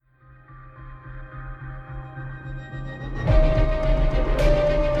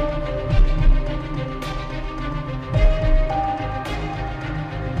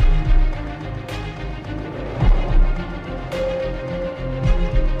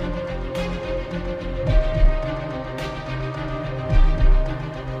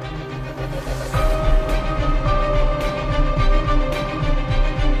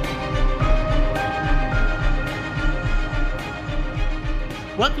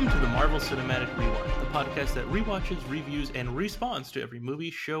Welcome to the Marvel Cinematic Rewind, the podcast that rewatches, reviews, and responds to every movie,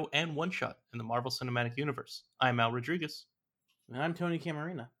 show, and one-shot in the Marvel Cinematic Universe. I'm Al Rodriguez. And I'm Tony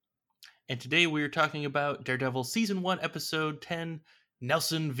Camarina. And today we are talking about Daredevil Season 1, Episode 10,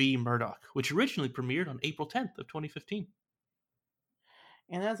 Nelson v. Murdoch, which originally premiered on April 10th of 2015.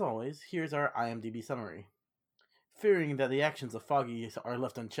 And as always, here's our IMDb summary. Fearing that the actions of Foggy are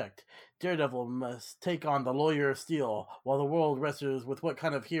left unchecked, Daredevil must take on the Lawyer of Steel while the world wrestles with what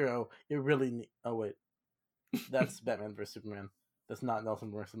kind of hero it really needs. Oh, wait. That's Batman vs. Superman. That's not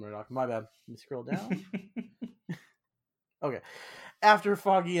Nelson vs. Murdoch. My bad. Let me scroll down. Okay. After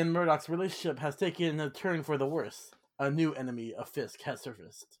Foggy and Murdoch's relationship has taken a turn for the worse, a new enemy of Fisk has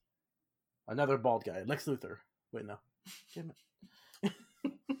surfaced. Another bald guy, Lex Luthor. Wait, no. Damn it.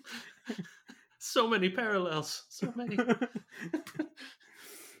 So many parallels. So many.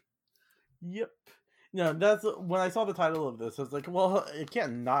 Yep. No, that's when I saw the title of this, I was like, well, it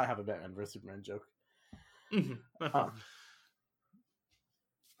can't not have a Batman vs. Superman joke.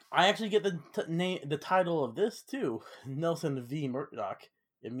 I actually get the title of this too, Nelson v. Murdoch.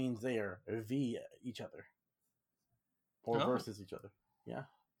 It means they are v each other, or versus each other. Yeah.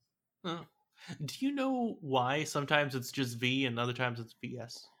 Oh. Do you know why sometimes it's just V and other times it's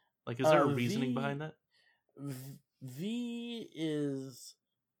VS? Like, is there a reasoning behind that? V is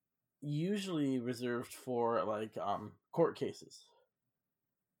usually reserved for like court cases.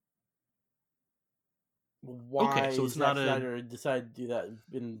 Why okay, so it's Zack not Snyder decided to do that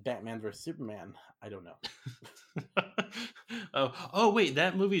in Batman vs. Superman? I don't know. oh, wait,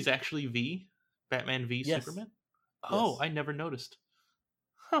 that movie's actually V? Batman v yes. Superman? Oh, yes. I never noticed.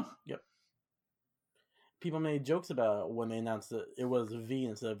 Huh. Yep. People made jokes about it when they announced that it was V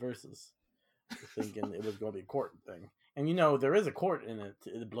instead of versus, thinking it was going to be a court thing. And you know, there is a court in it.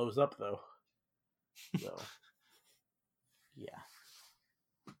 It blows up, though. So, yeah.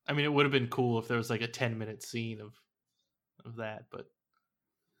 I mean, it would have been cool if there was like a 10-minute scene of that, but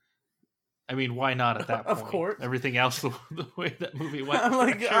I mean, why not at that point? Of course. Everything else, the way that movie went. I'm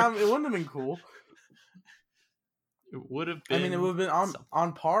like, sure. It wouldn't have been cool. It would have been. I mean, it would have been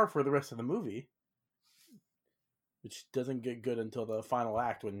on par for the rest of the movie. Which doesn't get good until the final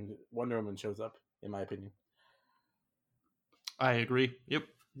act when Wonder Woman shows up, in my opinion. I agree. Yep.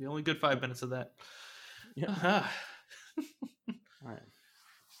 The only good 5 minutes of that. Yeah. Uh-huh. All right.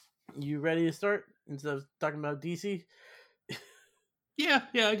 You ready to start instead of talking about DC? Yeah,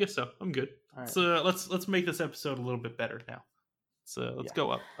 I guess so. I'm good. All right. So let's make this episode a little bit better now. So let's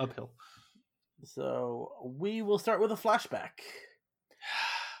go uphill. So we will start with a flashback.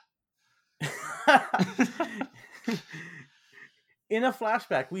 In a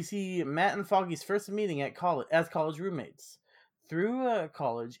flashback, we see Matt and Foggy's first meeting at college as college roommates, through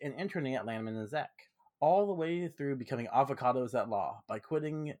college and interning at Landman and Zack, all the way through becoming avocados at law by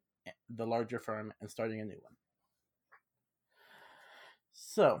quitting the larger firm and starting a new one.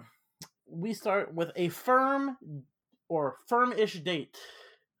 So, we start with a firm-ish date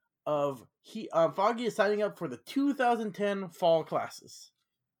of Foggy is signing up for the 2010 fall classes.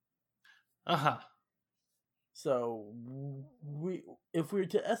 So, if we were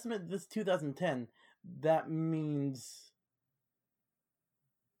to estimate this 2010, that means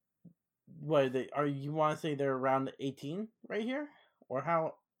what you want to say they're around 18 right here, or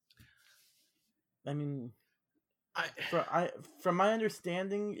how? I mean, from my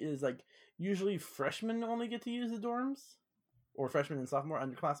understanding is like usually freshmen only get to use the dorms, or freshmen and sophomore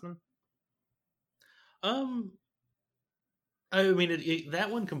underclassmen. I mean, that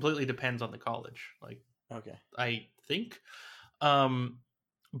one completely depends on the college. Like. Okay. I think.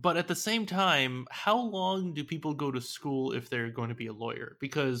 But at the same time, how long do people go to school if they're going to be a lawyer?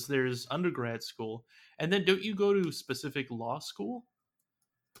 Because there's undergrad school, and then don't you go to specific law school?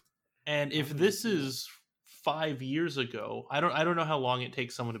 And if this is 5 years ago, I don't know how long it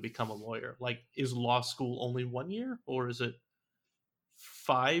takes someone to become a lawyer. Like, is law school only 1 year, or is it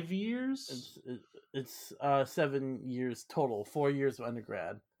 5 years? It's 7 years total. 4 years of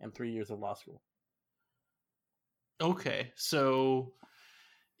undergrad and 3 years of law school. Okay, so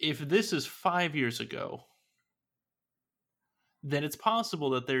if this is 5 years ago, then it's possible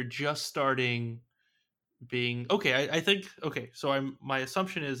that they're just starting being okay. I think okay. So my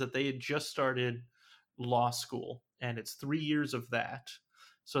assumption is that they had just started law school, and it's 3 years of that.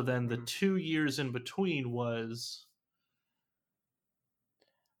 So then the 2 years in between was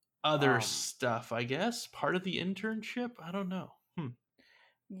other stuff, I guess, part of the internship. I don't know.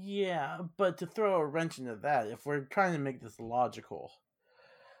 Yeah, but to throw a wrench into that, if we're trying to make this logical,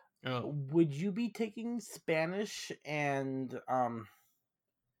 would you be taking Spanish and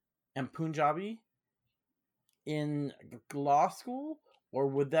Punjabi in law school, Or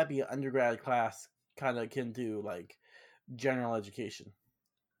would that be an undergrad class kind of akin to like general education?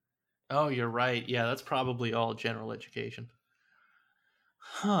 Oh, you're right. Yeah, that's probably all general education.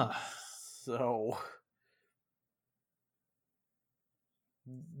 Huh. So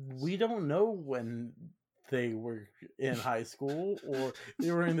we don't know when they were in high school or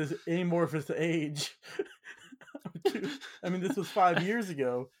they were in this amorphous age. I mean, this was 5 years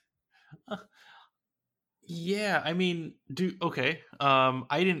ago. Yeah, I mean, okay.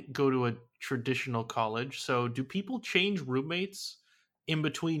 I didn't go to a traditional college, so do people change roommates in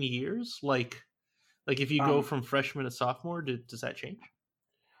between years? Like if you go Um, from freshman to sophomore, does that change?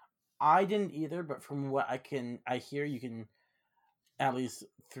 I didn't either, but from what I hear, you can at least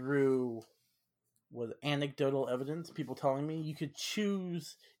through with anecdotal evidence, people telling me you could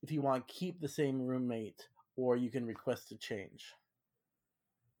choose if you want to keep the same roommate or you can request to change.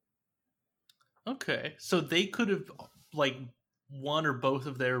 Okay. So they could have like one or both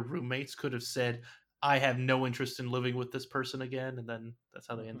of their roommates could have said, "I have no interest in living with this person again," and then that's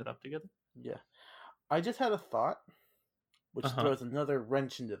how they Hmm. ended up together. Yeah, I just had a thought, which Uh-huh. throws another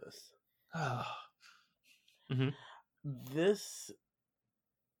wrench into this. Hmm. This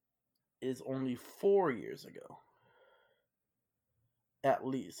is only 4 years ago, at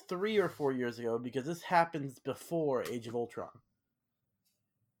least 3 or 4 years ago, because this happens before Age of Ultron,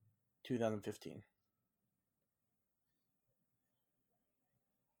 2015.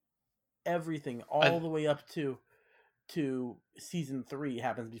 Everything, all I the way up to season 3,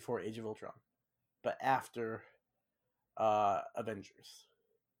 happens before Age of Ultron, but after Avengers.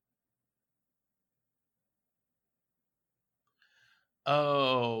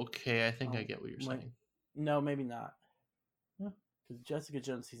 Oh, okay. I think I Um, get what you're like, saying. no, maybe not, because Jessica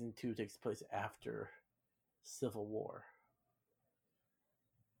Jones season 2 takes place after Civil War.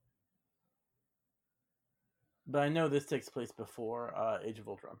 But I know this takes place before Age of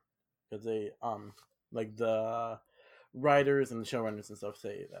Ultron, because they like the writers and the showrunners and stuff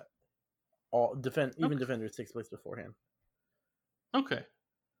say that even Okay. Defenders takes place beforehand. Okay.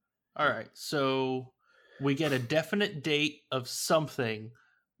 All Yeah. right. So we get a definite date of something,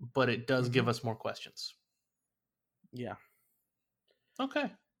 but it does Mm-hmm. give us more questions. Yeah.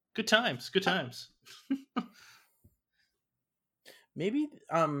 Okay. Good times. Good Uh, times. maybe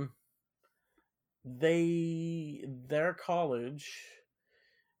their college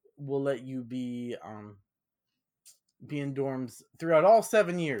will let you be in dorms throughout all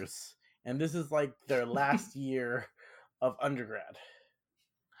 7 years, and this is like their last year of undergrad.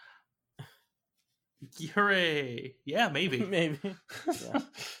 Hooray. Yeah, maybe. Maybe. Yeah.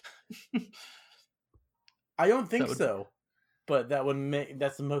 I don't That think would be. so, but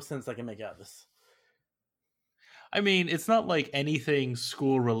that's the most sense I can make out of this. I mean, it's not like anything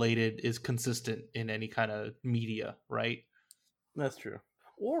school related is consistent in any kind of media, right? That's true.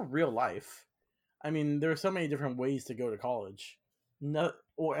 Or real life. I mean, there are so many different ways to go to college. No,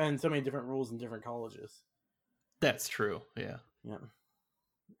 and so many different rules in different colleges. That's true. Yeah. Yeah.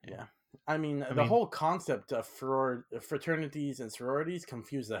 Yeah. Yeah. I mean, I the mean, whole concept of fraternities and sororities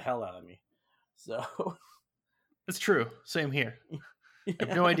confuse the hell out of me. So, it's true. Same here. I have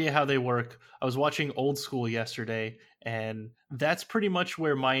no yeah. idea how they work. I was watching Old School yesterday, and that's pretty much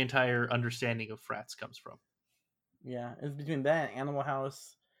where my entire understanding of frats comes from. Yeah. It's between that and Animal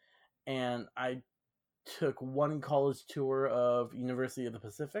House, and I took one college tour of University of the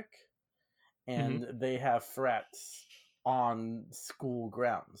Pacific, Hmm. and they have frats on school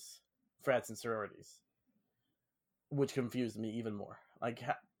grounds, frats and sororities, which confused me even more. Like,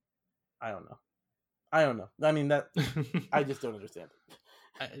 I don't know. I don't know. I mean, that I just don't understand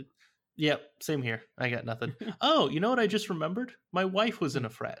I, yep, same here. I got nothing. Oh, you know what I just remembered? My wife was in it. a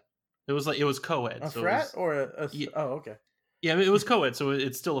frat. It was co-ed, A so it frat was or yeah, oh, okay. yeah, it was co-ed, so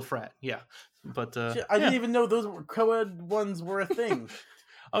it's still a frat. Yeah, but Shit, I didn't yeah. even know those co-ed ones were a thing.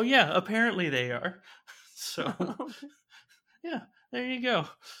 Oh yeah, apparently they are. So Okay. yeah, there you go.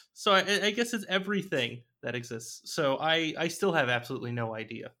 So I guess it's everything that exists. So I still have absolutely no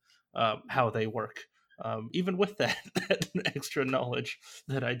idea how they work, even with that that extra knowledge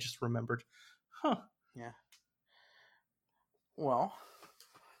that I just remembered. Huh. Yeah. Well,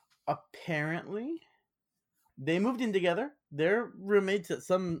 apparently they moved in together. They're roommates at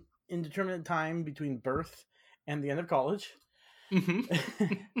some indeterminate time between birth and the end of college. Hmm.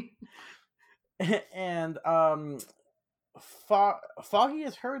 And Foggy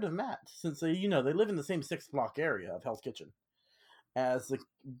has heard of Matt since they live in the same 6 block area of Hell's Kitchen as the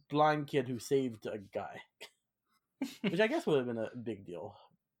blind kid who saved a guy, which I guess would have been a big deal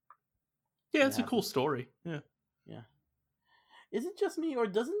Yeah, when it it's a cool happened. story. Yeah. Yeah. Is it just me, or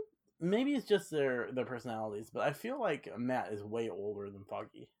doesn't maybe it's just their personalities, but I feel like Matt is way older than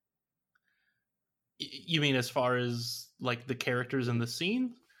Foggy. You mean as far as like the characters in the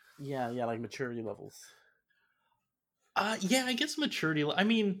scene? Yeah, like maturity levels. Yeah, I guess maturity. I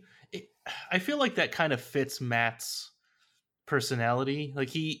mean, I feel like that kind of fits Matt's personality. Like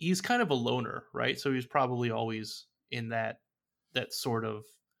he's kind of a loner, right? So he's probably always in that sort of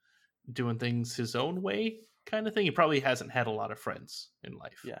doing things his own way kind of thing. He probably hasn't had a lot of friends in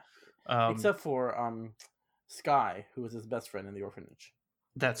life. Yeah, Um, except for Sky, who was his best friend in the orphanage.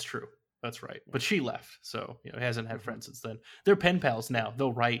 that's true. That's right. But she left, so he hasn't had Mhm. friends since then. They're pen pals now.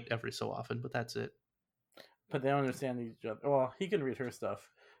 They'll write every so often, but that's it. But they don't understand each other. Well, he can read her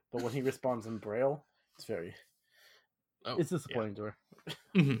stuff, but when he responds in Braille, it's it's disappointing to her.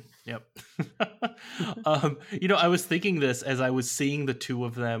 Yep. I was thinking this as I was seeing the two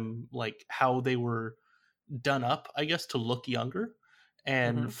of them, like how they were done up, I guess, to look younger.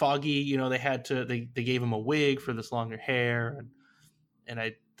 And Foggy, they gave him a wig for this longer hair, and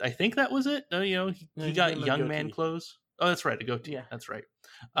I think that was it. He got young man clothes. Oh, that's right, a goatee. Yeah. That's right.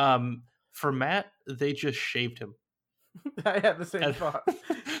 For Matt, they just shaved him. I had the same thought.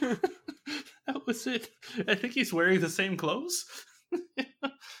 That was it. I think he's wearing the same clothes.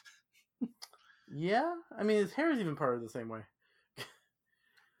 Yeah, I mean his hair is even parted the same way.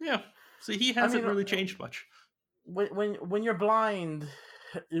 Yeah, so he hasn't really changed much. When you're blind,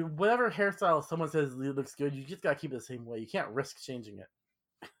 whatever hairstyle someone says looks good, you just gotta keep it the same way. You can't risk changing it.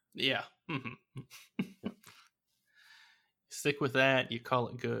 Yeah. Stick with that. You call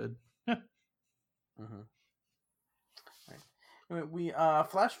it good. Right. We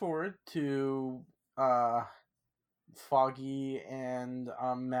flash forward to Foggy and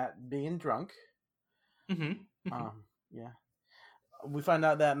Matt being drunk. Yeah. We find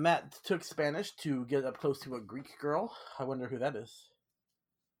out that Matt took Spanish to get up close to a Greek girl. I wonder who that is.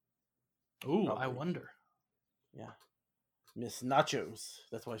 Ooh, I wonder. Yeah. Miss Nachos.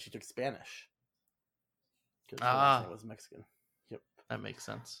 That's why she took Spanish. Because her was Mexican. Yep. That makes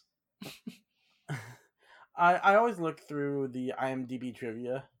sense. I always look through the IMDb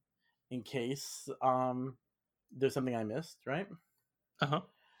trivia in case there's something I missed, right? Uh-huh.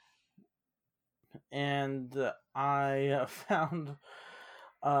 And I found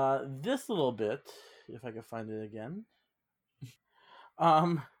this little bit, if I can find it again.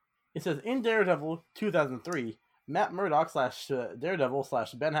 It says, in Daredevil 2003, Matt Murdock / Daredevil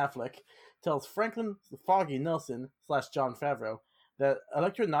 / Ben Affleck tells Franklin Foggy Nelson / Jon Favreau that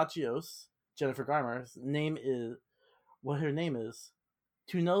Elektra Natchios, Jennifer Garner's name is what her name is.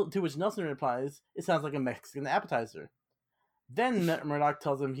 To which Nelson replies, "It sounds like a Mexican appetizer." Then Murdock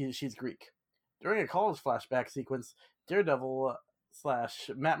tells him she's Greek. During a college flashback sequence, Daredevil /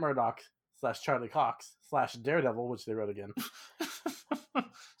 Matt Murdock / Charlie Cox / Daredevil, which they wrote again,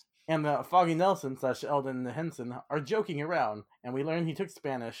 and Foggy Nelson / Eldon Henson are joking around, and we learn he took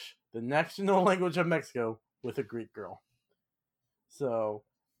Spanish, the national language of Mexico, with a Greek girl. So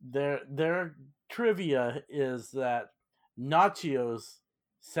their trivia is that Nachos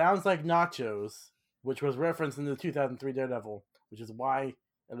sounds like nachos, which was referenced in the 2003 Daredevil, which is why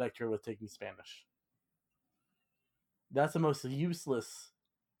Elektra was taking Spanish. That's the most useless,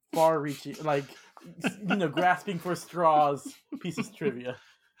 far-reaching, grasping for straws piece of trivia.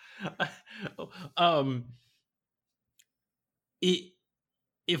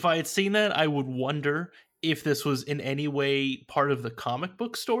 If I had seen that, I would wonder if this was in any way part of the comic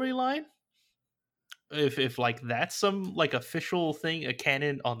book storyline. If like that's some like official thing, a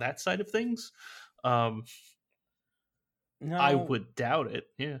canon on that side of things. No, I would doubt it.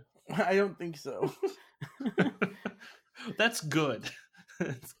 Yeah, I don't think so. That's good.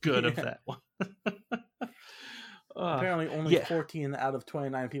 It's good of that one. Apparently, only 14 out of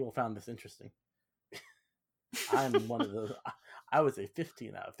 29 people found this interesting. I'm one of those. I would say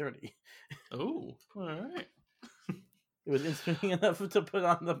 15 out of 30. Oh, all right. It was interesting enough to put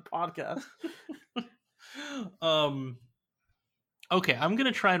on the podcast. Okay, I'm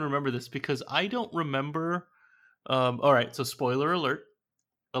gonna try and remember this because I don't remember. All right, so spoiler alert: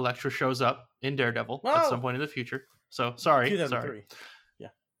 Elektra shows up in Daredevil at some point in the future. So sorry, 2003. Yeah.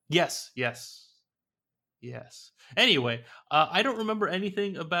 Yes. Anyway, I don't remember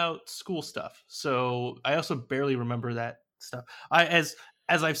anything about school stuff, so I also barely remember that stuff. As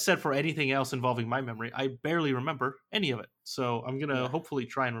I've said for anything else involving my memory, I barely remember any of it. So I'm gonna hopefully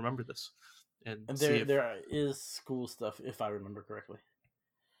try and remember this. And there is school stuff, if I remember correctly.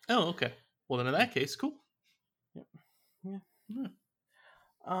 Oh, okay. Well, then in that case, cool. Yep. Yeah.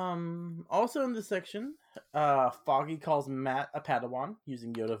 Also in this section, Foggy calls Matt a Padawan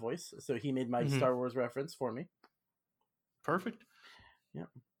using Yoda voice, so he made my Star Wars reference for me. Perfect. Yep.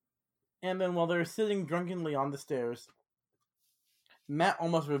 And then while they're sitting drunkenly on the stairs, Matt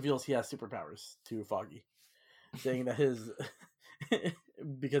almost reveals he has superpowers to Foggy, saying that his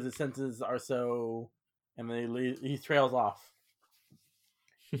because his senses are so, and then he trails off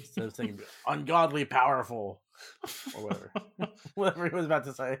instead of saying ungodly powerful or whatever, whatever he was about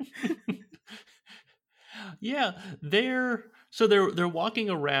to say. Yeah, they're walking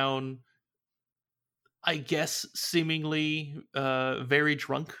around, I guess, seemingly very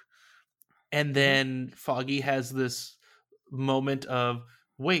drunk, and then Foggy has this moment of,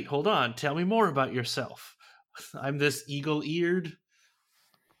 wait, hold on, tell me more about yourself. I'm this eagle-eared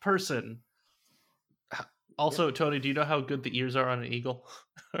person. Also, yep. Tony, do you know how good the ears are on an eagle?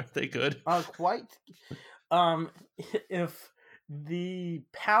 Are they good? Quite. If the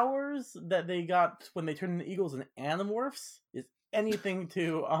powers that they got when they turned into eagles and animorphs is anything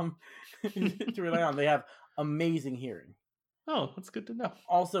to to rely on, they have amazing hearing. Oh, that's good to know.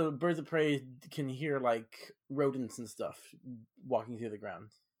 Also, birds of prey can hear like rodents and stuff walking through the ground.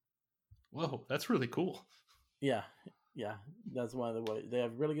 Whoa, that's really cool. Yeah, that's one of the ways. They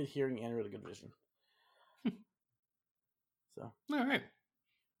have really good hearing and really good vision. So, all right.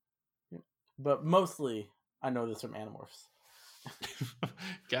 But mostly, I know this from Animorphs.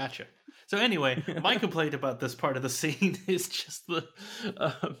 Gotcha. So anyway, my complaint about this part of the scene is just the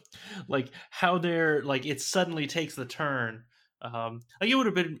like how they're like it suddenly takes the turn. Like it would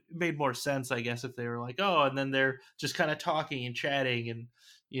have been made more sense, I guess, if they were like, oh, and then they're just kind of talking and chatting, and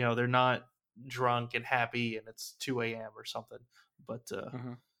you know they're not drunk and happy, and it's 2 a.m. or something. But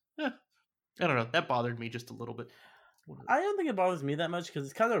I don't know. That bothered me just a little bit. I don't think it bothers me that much because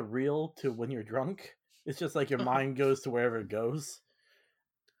it's kind of real to when you're drunk. It's just like your mind goes to wherever it goes.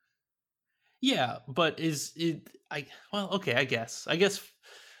 Yeah, but is it? Well, okay. I guess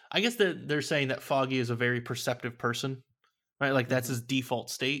that they're saying that Foggy is a very perceptive person, right? Like that's his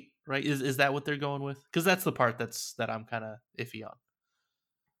default state, right? Is that what they're going with? Because that's the part that I'm kind of iffy on.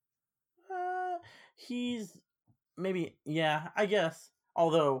 He's maybe, yeah, I guess.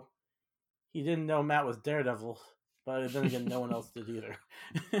 Although he didn't know Matt was Daredevil, but then again, no one else did either.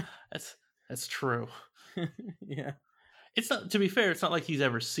 That's true. Yeah. It's not, to be fair, it's not like he's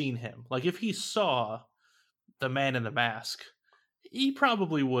ever seen him. Like if he saw the Man in the Mask, he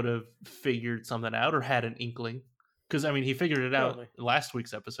probably would have figured something out or had an inkling. Because I mean, he figured it out in last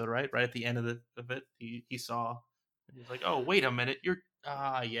week's episode, right? Right at the end of it, he saw. And he's like, "Oh, wait a minute, you're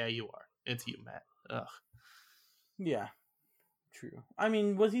yeah, you are. It's you, Matt." Ugh. Yeah, true. I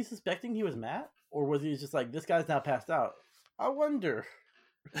mean, was he suspecting he was Matt, or was he just like, this guy's now passed out? I wonder.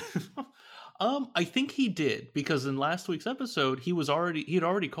 I think he did, because in last week's episode he had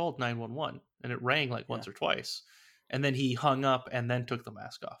already called 911 and it rang like once or twice, and then he hung up and then took the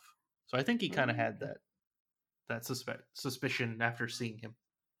mask off. So I think he kind of had that suspicion after seeing him.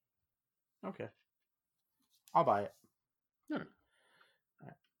 Okay, I'll buy it. Sure. All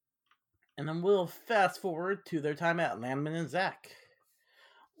right. And then we'll fast forward to their time at Landman and Zach,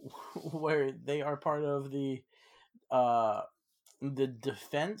 where they are part of the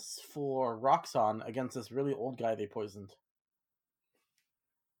defense for Roxxon against this really old guy they poisoned.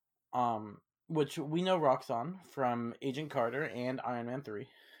 Which we know Roxxon from Agent Carter and Iron Man 3,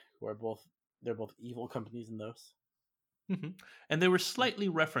 who are both evil companies in those. Mm-hmm. And they were slightly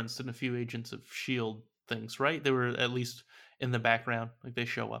referenced in a few Agents of S.H.I.E.L.D. things, right? They were at least in the background, like they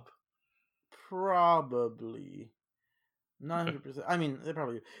show up. Probably. 900%. I mean,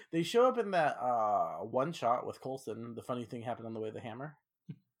 they show up in that one shot with Coulson. The funny thing happened on the way to the hammer.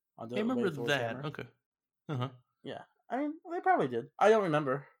 I remember that. Hammer. Okay. Yeah. I mean, they probably did. I don't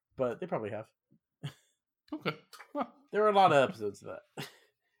remember, but they probably have. Okay. Well, there were a lot of episodes of that.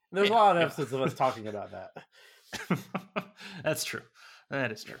 There's a lot of episodes of us talking about that. That's true.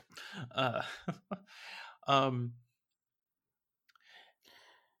 That is true.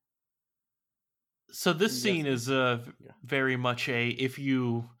 So this scene is very much a if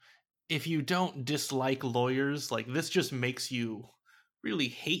you don't dislike lawyers, like this just makes you really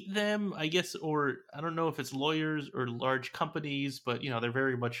hate them, I guess, or I don't know if it's lawyers or large companies, but you know they're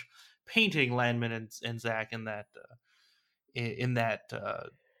very much painting Landman and Zach in that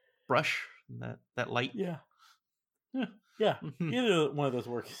brush, that light. Yeah. Mm-hmm. Either one of those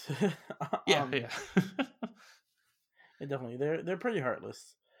works. Yeah. Definitely, they're pretty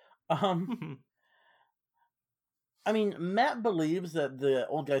heartless. I mean, Matt believes that the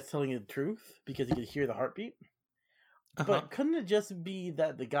old guy's telling you the truth because he could hear the heartbeat. But couldn't it just be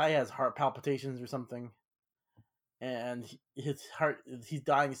that the guy has heart palpitations or something? And his heart, he's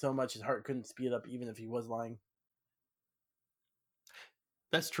dying so much his heart couldn't speed up even if he was lying.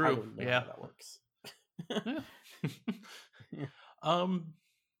 That's true. I don't know how that works. Yeah.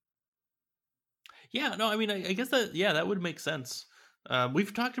 Yeah, no, I mean, I guess that would make sense.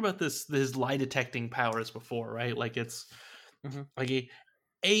 We've talked about this lie detecting powers before, right? Like it's Mhm. like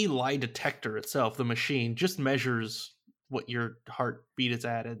a lie detector itself, the machine just measures what your heartbeat is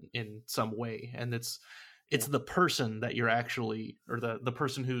at in some way, and it's Yeah. the person that you're actually, or the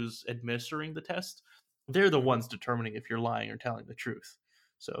person who's administering the test, they're the Mhm. ones determining if you're lying or telling the truth.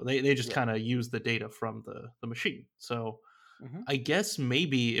 So they just Yeah. kind of use the data from the machine. So Mhm. I guess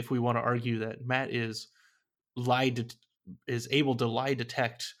maybe if we want to argue that Matt lie det is able to lie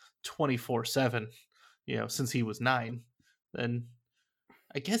detect 24/7, since he was 9, then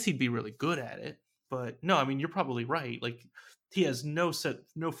I guess he'd be really good at it. But no, I mean, you're probably right. Like, he has no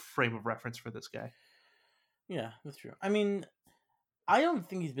frame of reference for this guy. Yeah, that's true. I mean, I don't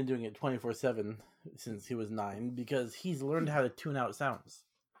think he's been doing it 24/7 since he was 9 because he's learned how to tune out sounds.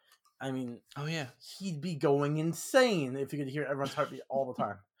 I mean, Oh yeah. he'd be going insane if he could hear everyone's heartbeat all the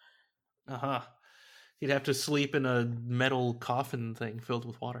time. Uh-huh. He'd have to sleep in a metal coffin thing filled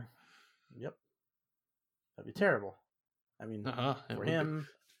with water. Yep. That'd be terrible. I mean, Uh-huh. It for would be. him,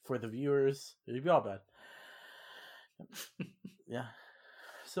 for the viewers, it'd be all bad. Yeah.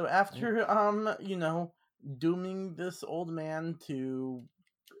 So after dooming this old man to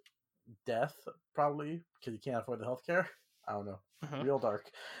death, probably because he can't afford the healthcare. I don't know. Uh-huh. Real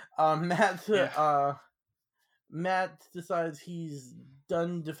dark. Matt Yeah. Matt decides he's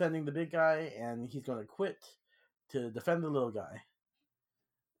done defending the big guy and he's going to quit to defend the little guy.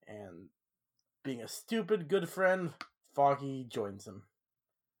 And being a stupid good friend, Foggy joins him.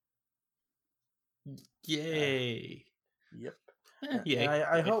 Yay. Yep. Yay. And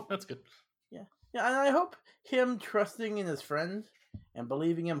I Yay. hope, That's good. yeah, and I hope him trusting in his friend and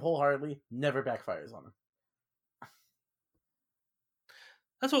believing him wholeheartedly never backfires on him.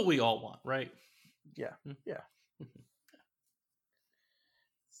 That's what we all want, right? Yeah, yeah.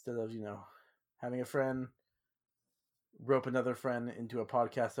 Instead of having a friend rope another friend into a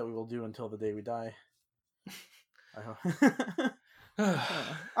podcast that we will do until the day we die. I hope.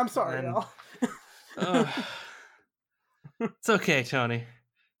 I'm sorry, And, Al. It's okay, Tony.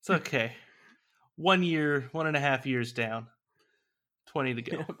 It's okay. 1 year, 1.5 years down. 20 to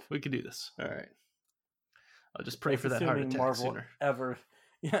go. Yep. We can do this. All right. I'll just pray That's for that heart assuming attack Marvel sooner. ever.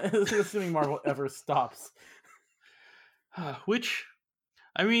 Yeah, assuming Marvel ever stops. Which,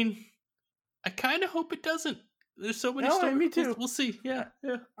 I mean, I kind of hope it doesn't. There's so many No, stories. me too. We'll see. Yeah.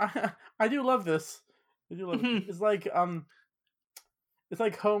 I do love this. I do love it. It's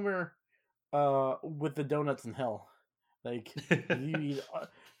like Homer with the donuts in hell. Like you eat,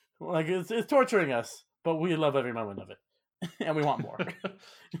 like it's torturing us, but we love every moment of it, and we want more.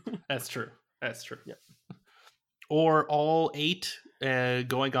 That's true. That's true. Yep. Or all 8,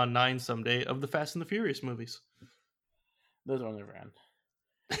 going on 9 someday, of the Fast and the Furious movies. Those will never end.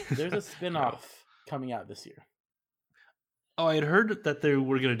 There's a spin-off coming out this year. Oh, I had heard that they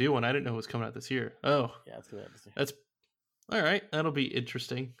were going to do one. I didn't know it was coming out this year. Oh, yeah, it's coming out this year. That's all right. That'll be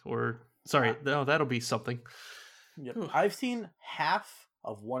interesting. Or sorry, no, that'll be something. Yep. I've seen half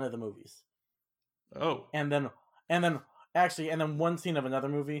of one of the movies. Oh, and then one scene of another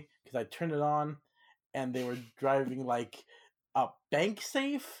movie because I turned it on, and they were driving like a bank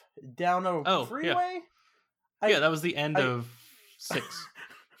safe down a freeway. Yeah, that was the end of 6.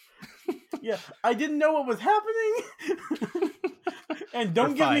 Yeah, I didn't know what was happening. And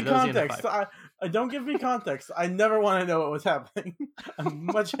don't give me context. I don't give me context. I never want to know what was happening. I'm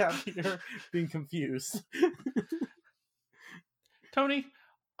much happier being confused. Tony,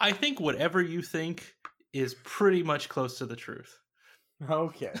 I think whatever you think is pretty much close to the truth.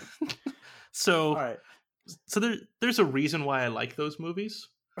 Okay. So, all right. So there's a reason why I like those movies.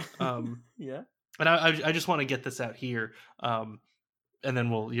 Yeah. And I just want to get this out here. And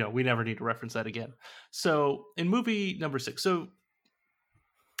then we never need to reference that again. So in movie number 6,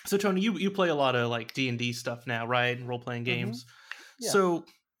 so Tony, you play a lot of like D&D stuff now, right? And role-playing games. Mm-hmm. Yeah. So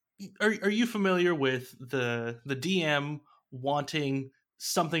are you familiar with the DM wanting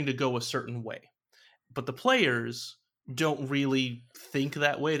something to go a certain way, but the players don't really think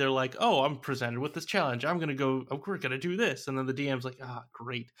that way? They're like, oh, I'm presented with this challenge, we're gonna do this, and then the DM's like,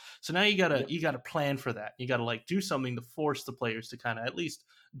 great. So now you gotta plan for that. You gotta like do something to force the players to kind of at least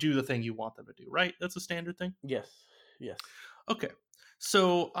do the thing you want them to do, right? That's a standard thing. Yes. Okay,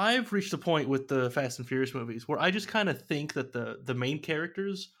 so I've reached a point with the Fast and Furious movies where I just kind of think that the main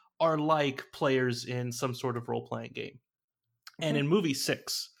characters are like players in some sort of role-playing game. And in movie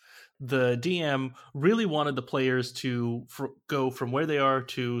 6, the DM really wanted the players to go from where they are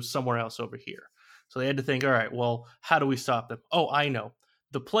to somewhere else over here. So they had to think, all right, well, how do we stop them? Oh, I know.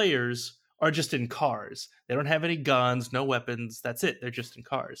 The players are just in cars. They don't have any guns, no weapons. That's it. They're just in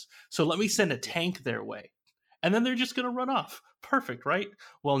cars. So let me send a tank their way. And then they're just going to run off. Perfect, right?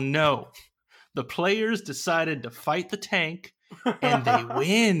 Well, no. The players decided to fight the tank and they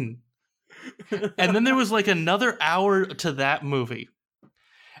win. And then there was like another hour to that movie.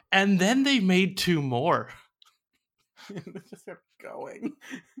 And then they made 2 more. They just kept going.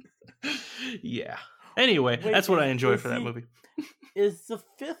 Yeah. Anyway, that's what I enjoy for that movie. Is the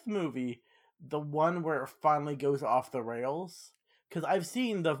 5th movie the one where it finally goes off the rails? Because I've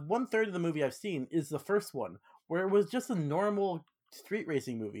seen the 1/3 of the movie I've seen is the first one, where it was just a normal street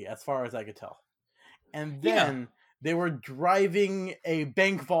racing movie, as far as I could tell. And then they were driving a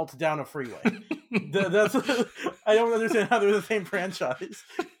bank vault down a freeway. That's I don't understand how they're the same franchise.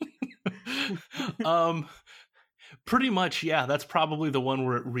 Pretty much, yeah. That's probably the one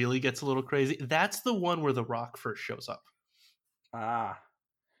where it really gets a little crazy. That's the one where The Rock first shows up.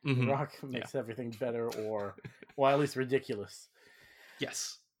 The Rock makes everything better, or well, at least ridiculous.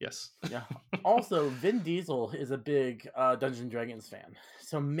 Yes. Yeah. Also, Vin Diesel is a big Dungeons and Dragons fan,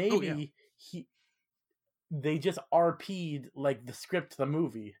 so maybe they just RP'd like the script to the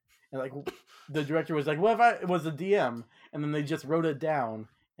movie, and like the director was like, "What if I was a DM?" And then they just wrote it down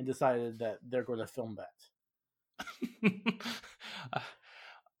and decided that they're going to film that.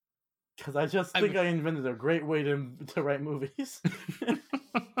 Because I just think I invented a great way to write movies.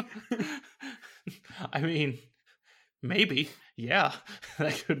 I mean, maybe. Yeah,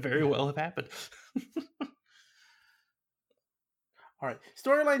 that could very well have happened. All right,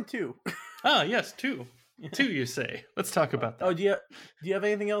 storyline 2. Ah, yes, 2. 2, you say. Let's talk about that. Oh, do you have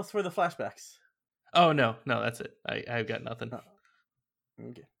anything else for the flashbacks? Oh, no, that's it. I've got nothing.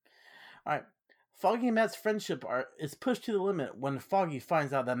 Okay. All right. Foggy and Matt's friendship is pushed to the limit when Foggy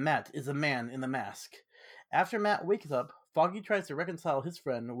finds out that Matt is a man in the mask. After Matt wakes up, Foggy tries to reconcile his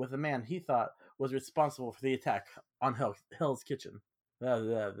friend with the man he thought was responsible for the attack on Hell's Kitchen.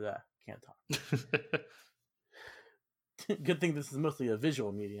 Can't talk. Good thing this is mostly a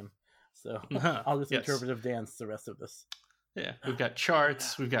visual medium, so I'll just interpretive dance the rest of this. Yeah, we've got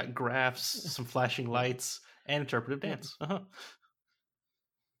charts, we've got graphs, some flashing lights, and interpretive dance.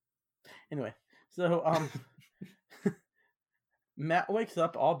 Anyway, so Matt wakes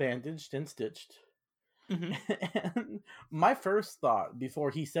up all bandaged and stitched. And my first thought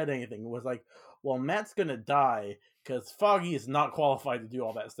before he said anything was like, well, Matt's gonna die because Foggy is not qualified to do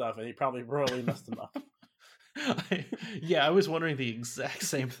all that stuff, and he probably really messed him up. I was wondering the exact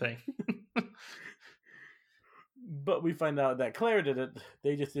same thing. But we find out that Claire did it.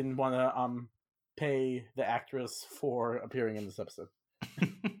 They just didn't want to pay the actress for appearing in this episode.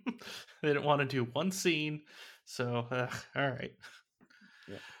 They didn't want to do one scene, so all right.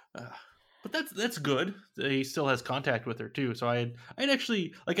 Yeah. But that's good. He still has contact with her too. So I'd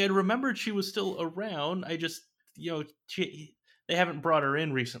actually I'd remembered she was still around. I just they haven't brought her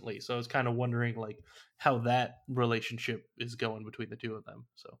in recently, so I was kind of wondering like how that relationship is going between the two of them.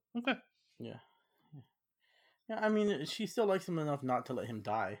 So okay. Yeah. I mean, she still likes him enough not to let him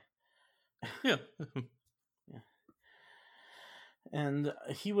die. Yeah. Yeah. And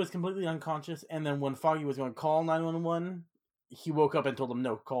he was completely unconscious, and then when Foggy was going to call 911, he woke up and told him,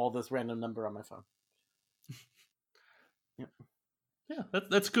 no, call this random number on my phone. Yeah,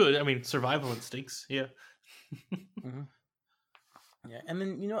 that's good. I mean, survival instincts, yeah. Mm-hmm. Yeah, and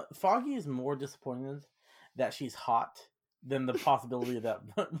then, Foggy is more disappointed that she's hot than the possibility that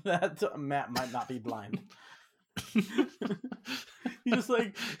Matt might not be blind.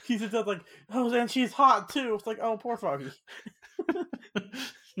 He sits up like, oh, and she's hot too. It's like, oh, poor Foggy.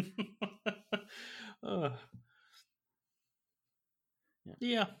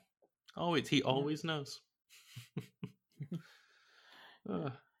 Yeah. He always knows.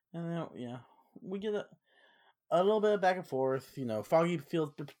 And then, we get a little bit of back and forth. Foggy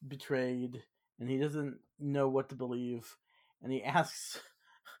feels betrayed, and he doesn't know what to believe. And he asks,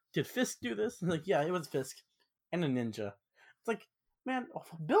 did Fisk do this? And like, yeah, it was Fisk and a ninja. It's like, man,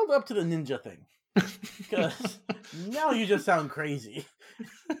 build up to the ninja thing, because now you just sound crazy.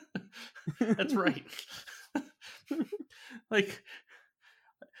 That's right.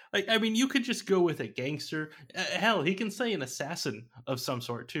 I mean, you could just go with a gangster. Hell, he can say an assassin of some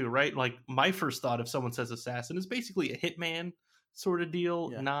sort too, right? Like, my first thought if someone says assassin is basically a hitman sort of deal,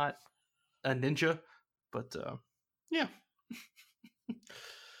 not a ninja. But yeah.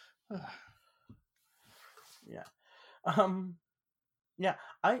 Yeah. Yeah,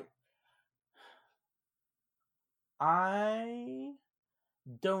 I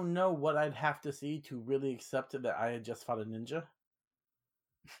don't know what I'd have to see to really accept that I had just fought a ninja.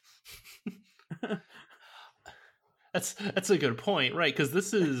 That's a good point, right? Because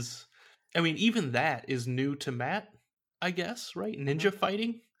this is I mean, even that is new to Matt, I guess, right? Hmm. Ninja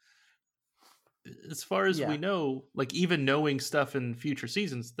fighting. As far as we Yeah, know, like even knowing stuff in future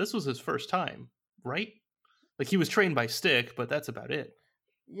seasons, this was his first time, right? Like he was trained by Stick, but that's about it.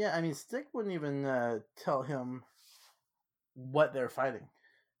 yeah. I mean, Stick wouldn't even tell him what they're fighting.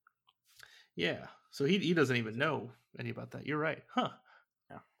 Yeah. So he doesn't even know any about that. You're right. Huh.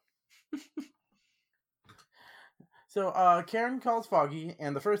 Yeah. So Karen calls Foggy,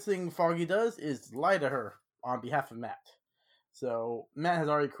 and the first thing Foggy does is lie to her on behalf of Matt. So Matt has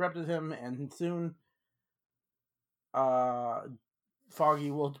already corrupted him, and soon uh,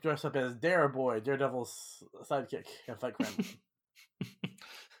 Foggy will dress up as Dare Boy, Daredevil's sidekick, and fight crime with him.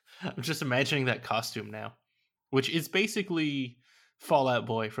 I'm just imagining that costume now, which is basically Fallout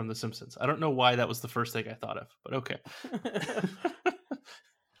Boy from The Simpsons. I don't know why that was the first thing I thought of, but okay.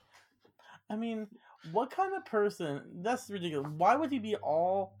 I mean, what kind of person? That's ridiculous. Why would he be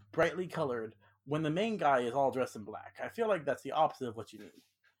all brightly colored when the main guy is all dressed in black? I feel like that's the opposite of what you need.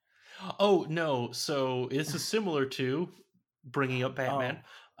 Oh no! So this is similar to bringing up Oh, Batman.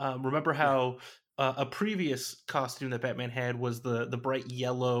 Remember yeah. how a previous costume that Batman had was the bright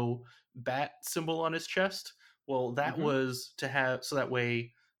yellow bat symbol on his chest? Well, that Mm-hmm. was to have so that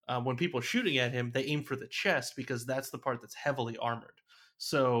way when people are shooting at him, they aim for the chest because that's the part that's heavily armored.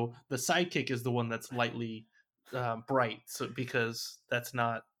 So the sidekick is the one that's lightly bright, so because that's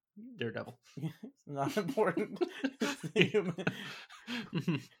not Daredevil. It's not important. It's the human.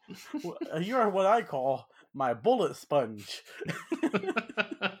 You are what I call my bullet sponge.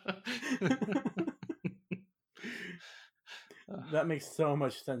 That makes so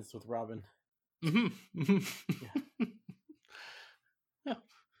much sense with Robin. Yeah. Yeah.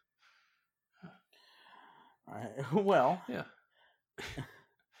 All right. Well. Yeah.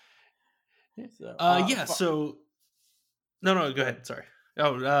 So. Yeah. So no. Go ahead. Sorry.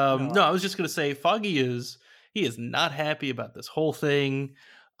 Oh, No. no. I was just gonna say, Foggy is not happy about this whole thing.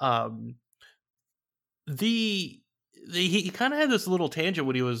 Um, the, he kind of had this little tangent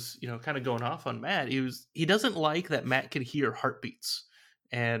when he was kind of going off on Matt. He doesn't like that Matt can hear heartbeats,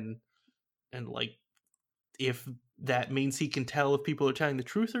 and like if that means he can tell if people are telling the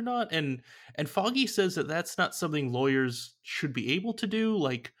truth or not. And Foggy says that that's not something lawyers should be able to do.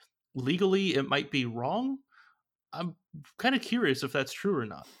 Like legally, it might be wrong. I'm kind of curious if that's true or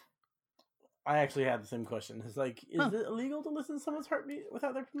not. I actually had the same question. It's like, is Huh. it illegal to listen to someone's heartbeat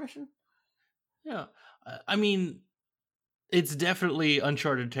without their permission? Yeah. I mean, it's definitely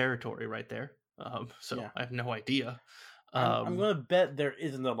uncharted territory right there. So Yeah. I have no idea. I'm gonna bet there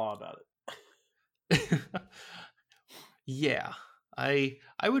isn't a law about it. Yeah, I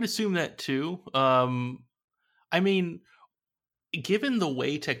would assume that too. I mean, given the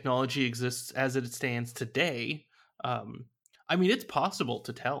way technology exists as it stands today, um, I mean, it's possible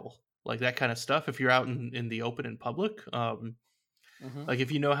to tell like that kind of stuff if you're out in the open in public. Mm-hmm. Like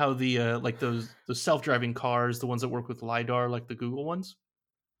if you know how the like those self-driving cars, the ones that work with lidar, like the Google ones,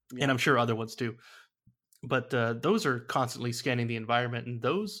 and Yeah. I'm sure other ones too. But those are constantly scanning the environment, and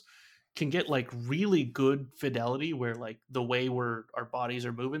those can get like really good fidelity where like the way our bodies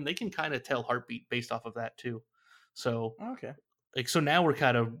are moving, they can kind of tell heartbeat based off of that too. So Okay. like so now we're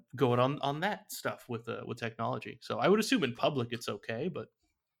kind of going on that stuff with technology. So I would assume in public it's okay, but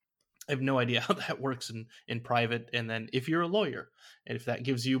I have no idea how that works in private. And then if you're a lawyer, and if that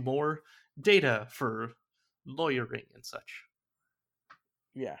gives you more data for lawyering and such.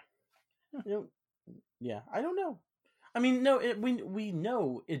 Yeah. You know, yeah. I don't know. I mean, no. We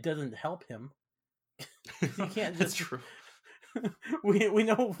know it doesn't help him. He can't That's just. true. we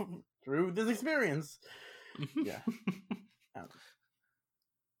know through this experience. Yeah.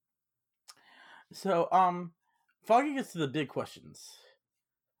 So Foggy gets to the big questions.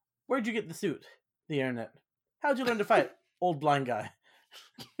 Where'd you get the suit? The internet. How'd you learn to fight? Old blind guy.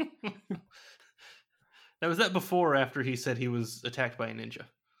 Now, was that before or after he said he was attacked by a ninja?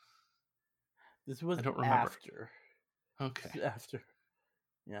 This was I don't remember. after. Okay. After.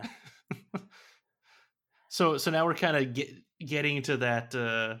 Yeah. So now we're kind of getting to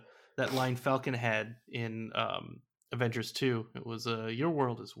that line Falcon had in Avengers 2. It was your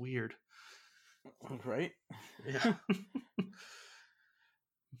world is weird. Right? Yeah.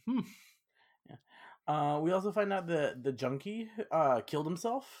 Yeah. We also find out that the junkie killed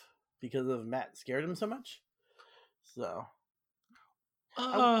himself because of Matt scared him so much. So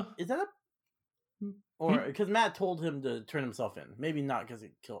is that or because Matt told him to turn himself in? Maybe not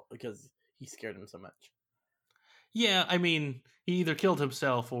because he scared him so much. Yeah, I mean, he either killed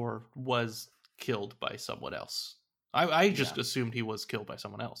himself or was killed by someone else. I just assumed he was killed by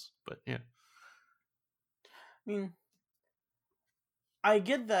someone else, but yeah. I mean, I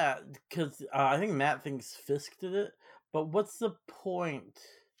get that because I think Matt thinks Fisk did it, but what's the point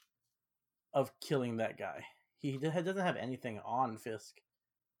of killing that guy? He doesn't have anything on Fisk.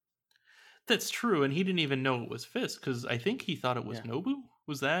 That's true, and he didn't even know it was Fisk because I think he thought it was Yeah. Nobu.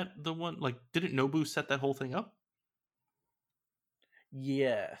 Was that the one? Like, didn't Nobu set that whole thing up?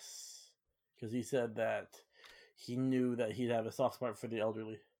 Yes, because he said that he knew that he'd have a soft spot for the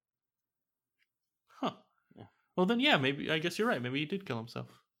elderly. Huh. Yeah. Well, then, yeah, maybe I guess you're right. Maybe he did kill himself.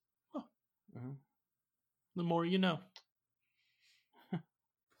 Huh. Mm-hmm. The more you know.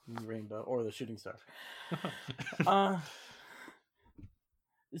 Rainbow or the shooting star.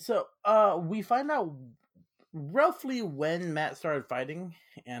 So we find out roughly when Matt started fighting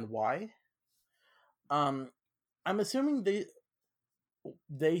and why. I'm assuming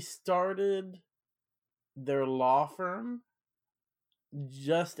they started their law firm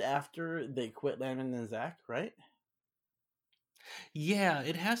just after they quit Landman and Zach, right? Yeah,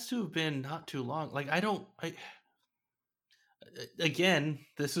 it has to have been not too long. Like, again,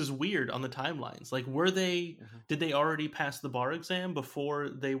 this is weird on the timelines. Like, did they already pass the bar exam before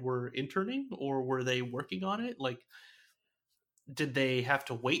they were interning, or were they working on it? Like, did they have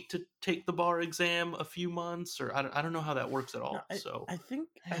to wait to take the bar exam a few months, or I don't know how that works at all. No, So I think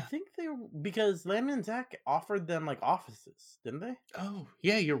yeah. they, because Landman and Zach offered them like offices, didn't they? Oh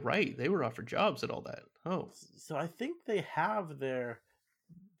yeah, you're right. They were offered jobs and all that. Oh, So I think they have they've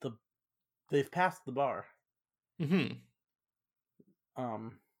passed the bar. mm-hmm.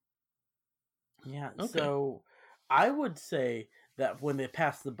 Yeah. Okay. So I would say that when they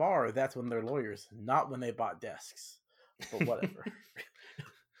passed the bar, that's when they're lawyers, not when they bought desks. But whatever.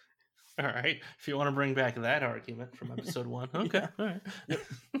 All right. If you want to bring back that argument from episode 1, okay. Yeah. All right.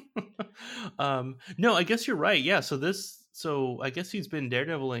 Yep. No, I guess you're right. Yeah. So I guess he's been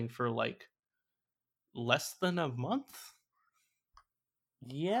daredeviling for like less than a month.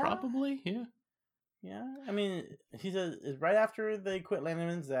 Yeah. Probably. Yeah. Yeah. I mean, he said right after they quit Landon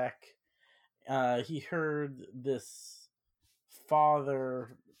and Zach, he heard this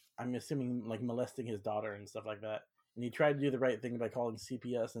father, I'm assuming like molesting his daughter and stuff like that. And he tried to do the right thing by calling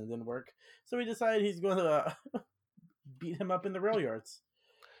CPS and it didn't work. So he decided he's going to beat him up in the rail yards.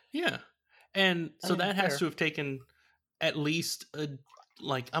 Yeah. And so that fair. has to have taken at least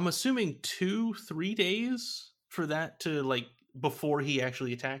I'm assuming 2-3 days for that to like before he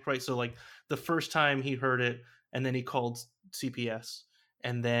actually attacked, right? So like the first time he heard it and then he called CPS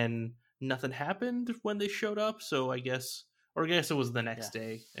and then nothing happened when they showed up. So I guess it was the next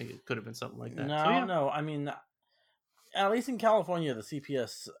day. It could have been something like that. No. I mean, at least in California, the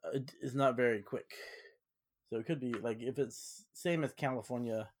CPS is not very quick. So it could be like if it's same as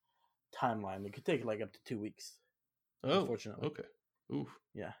California timeline, it could take like up to 2 weeks. Oh, unfortunately. Okay. Oof.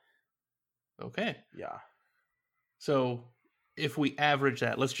 Yeah. Okay. Yeah. So if we average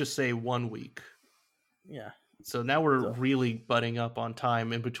that, let's just say 1 week. Yeah. So now we're really butting up on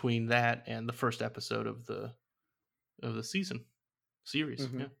time in between that and the first episode of the season series.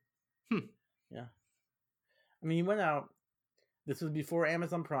 Mm-hmm. Yeah. Yeah. I mean, he went out. This was before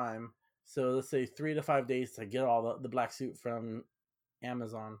Amazon Prime, so let's say 3 to 5 days to get all the black suit from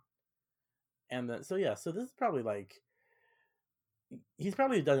Amazon, and then so this is probably like he's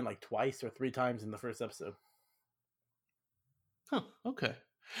probably done it like twice or 3 times in the first episode. Huh. Okay.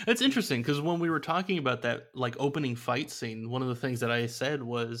 It's interesting because when we were talking about that like opening fight scene, one of the things that I said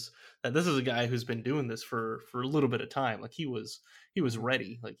was that this is a guy who's been doing this for a little bit of time. Like he was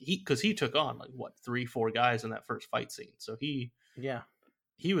ready. Like because he took on like what 3-4 guys in that first fight scene. So he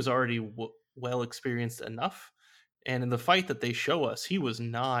was already well experienced enough. And in the fight that they show us, he was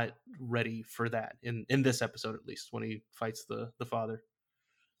not ready for that in this episode, at least when he fights the father.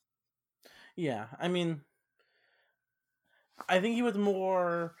 Yeah, I mean, I think he's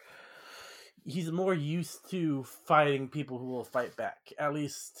more used to fighting people who will fight back. At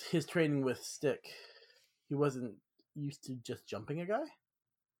least his training with Stick, he wasn't used to just jumping a guy.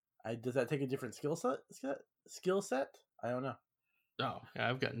 Does that take a different skill set? I don't know. Oh, yeah,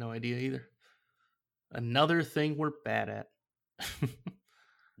 I've got no idea either. Another thing we're bad at.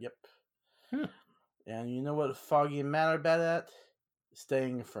 Yep. Huh. And you know what Foggy and Matt are bad at?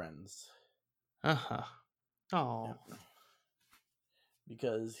 Staying friends. Uh-huh. Oh. Yep.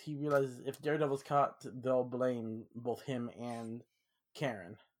 Because he realizes if Daredevil's caught, they'll blame both him and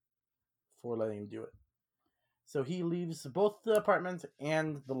Karen for letting him do it. So he leaves both the apartment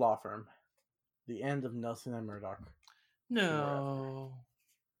and the law firm. The end of Nelson and Murdoch. No.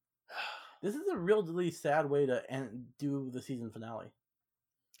 This is a really sad way to do the season finale.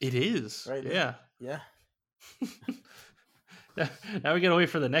 It is. Right? Yeah. Yeah. Now we gotta wait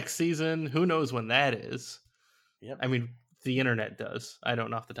for the next season. Who knows when that is? Yep. I mean, the internet does. I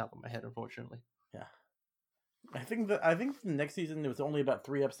don't know off the top of my head, unfortunately. Yeah. I think the next season it was only about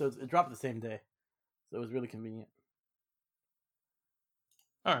 3 episodes. It dropped the same day, so it was really convenient.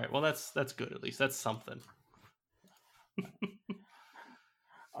 All right, well that's good at least. That's something.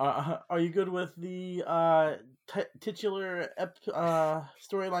 Are you good with the titular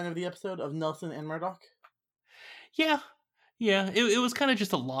storyline of the episode of Nelson and Murdoch? Yeah. It was kind of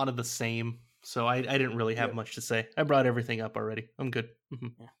just a lot of the same, so I didn't really have much to say. I brought everything up already. I'm good.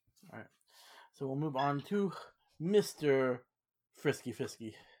 Yeah. All right. So we'll move on to Mr. Frisky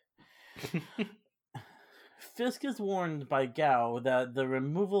Fisky. Fisk is warned by Gao that the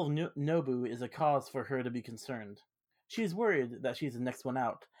removal of Nobu is a cause for her to be concerned. She is worried that she's the next one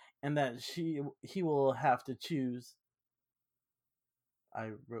out, and that he will have to choose.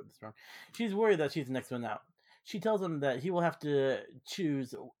 I wrote this wrong. She's worried that she's the next one out. She tells him that he will have to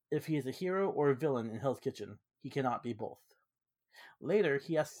choose if he is a hero or a villain in Hell's Kitchen. He cannot be both. Later,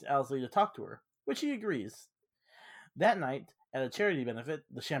 he asks Owlsley to talk to her, which he agrees. That night, at a charity benefit,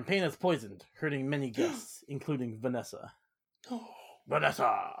 the champagne is poisoned, hurting many guests, including Vanessa.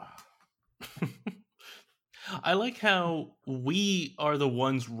 Vanessa! I like how we are the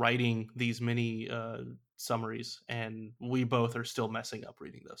ones writing these mini summaries, and we both are still messing up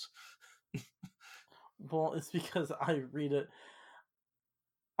reading those. Well, it's because I read it,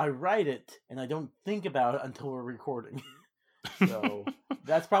 I write it, and I don't think about it until we're recording. So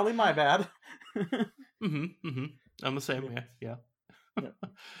that's probably my bad. I'm the same. Yeah.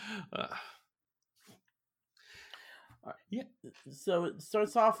 Yeah. So it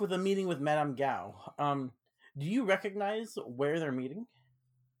starts off with a meeting with Madame Gao. Do you recognize where they're meeting?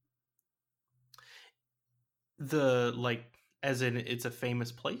 As in it's a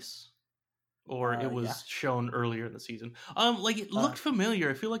famous place? Or it was shown earlier in the season. It looked familiar.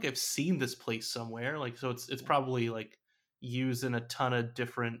 I feel like I've seen this place somewhere. So it's probably like used in a ton of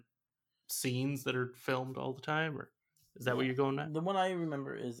different scenes that are filmed all the time, or is that what you're going at? The one I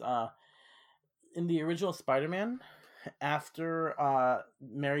remember is in the original Spider-Man, after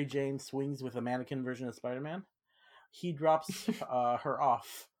Mary Jane swings with a mannequin version of Spider-Man, he drops her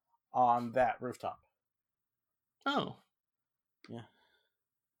off on that rooftop. Oh. Yeah.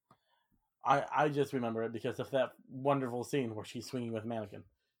 I just remember it because of that wonderful scene where she's swinging with mannequin.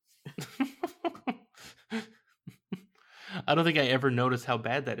 I don't think I ever noticed how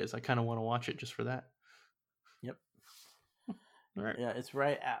bad that is. I kind of want to watch it just for that. Yep. All right. Yeah, it's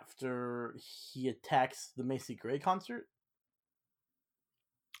right after he attacks the Macy Gray concert.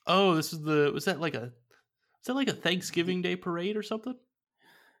 Oh, was that like a Thanksgiving Day parade or something?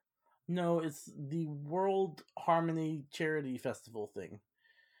 No, it's the World Harmony Charity Festival thing.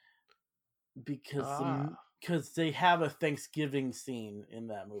 Because they have a Thanksgiving scene in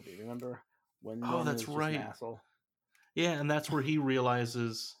that movie. Remember when? That's right. An asshole. Yeah, and that's where he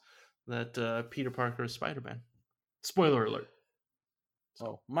realizes that Peter Parker is Spider-Man. Spoiler alert.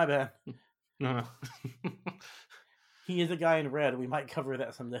 Oh, my bad. No. He is a guy in red. We might cover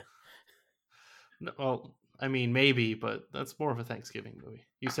that someday. No, well, I mean, maybe, but that's more of a Thanksgiving movie.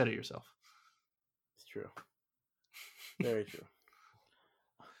 You said it yourself. It's true. Very true.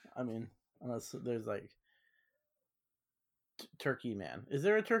 I mean, unless there's like Turkey Man. Is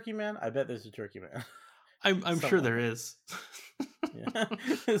there a Turkey Man? I bet there's a Turkey Man. I'm sure there is. Yeah.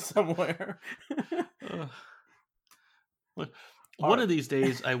 Somewhere. One of these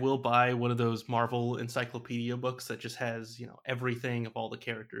days, I will buy one of those Marvel encyclopedia books that just has, everything of all the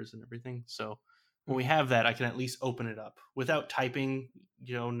characters and everything. So when we have that, I can at least open it up without typing,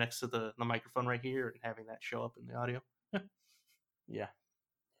 next to the microphone right here and having that show up in the audio. Yeah.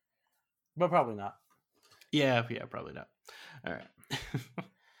 But probably not. Yeah, probably not. All right.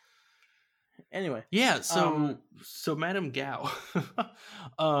 Anyway. Yeah, so Madame Gao.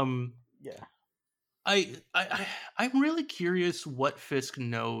 Yeah. I'm really curious what Fisk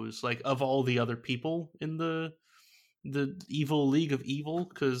knows, like, of all the other people in the evil League of Evil,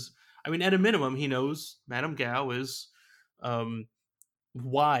 because I mean, at a minimum, he knows Madame Gao is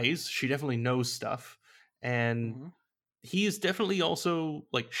wise. She definitely knows stuff, and he is definitely also,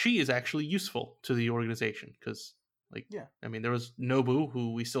 like, she is actually useful to the organization, because, like, I mean, there was Nobu,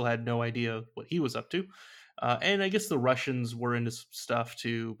 who we still had no idea what he was up to. And I guess the Russians were into stuff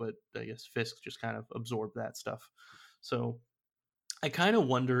too, but I guess Fisk just kind of absorbed that stuff. So I kind of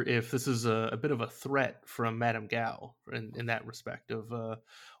wonder if this is a bit of a threat from Madame Gao in that respect of,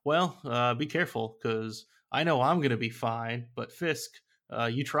 be careful, because I know I'm going to be fine, but Fisk,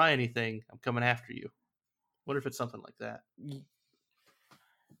 you try anything, I'm coming after you. What if it's something like that?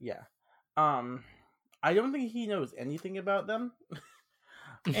 Yeah. I don't think he knows anything about them.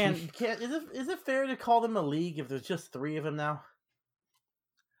 And is it fair to call them a league if there's just 3 of them now?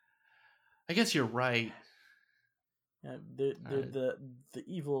 I guess you're right. Yeah, they're the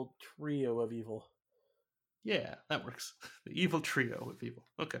evil trio of evil. Yeah, that works. The evil trio of evil.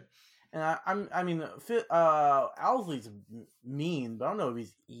 Okay. And I mean, Owlsley's mean, but I don't know if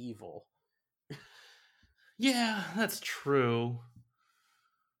he's evil. Yeah, that's true.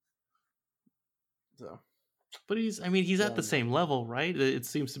 So, but he's at the same level, right? It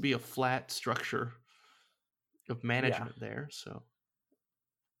seems to be a flat structure of management there. So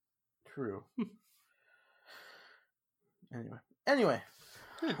true. Anyway,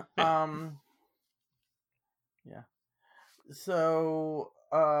 yeah. So,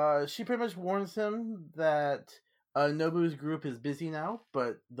 she pretty much warns him that Nobu's group is busy now,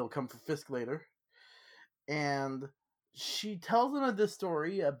 but they'll come for Fisk later. And she tells him this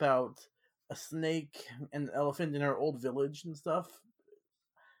story about a snake and an elephant in her old village and stuff,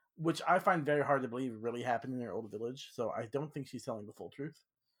 which I find very hard to believe really happened in her old village. So I don't think she's telling the full truth.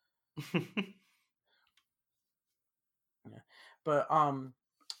 Yeah. But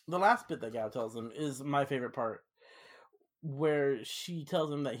the last bit that Gao tells him is my favorite part, where she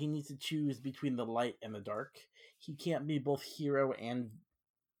tells him that he needs to choose between the light and the dark. He can't be both hero and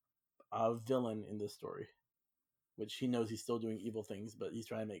villain in this story, which he knows he's still doing evil things, but he's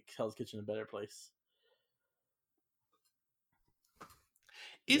trying to make Hell's Kitchen a better place.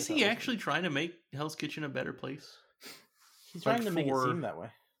 Is he actually trying to make Hell's Kitchen a better place? He's trying to make it seem that way.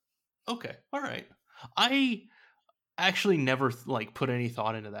 Okay, all right. I actually never put any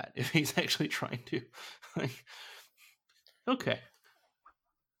thought into that. If he's actually trying to, okay.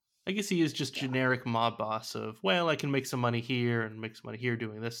 I guess he is just generic mob boss of, well, I can make some money here and make some money here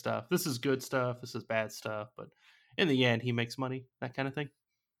doing this stuff. This is good stuff. This is bad stuff. But in the end, he makes money. That kind of thing.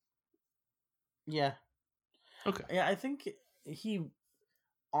 Yeah. Okay. Yeah, I think he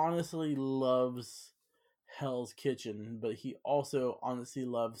honestly loves Hell's Kitchen, but he also honestly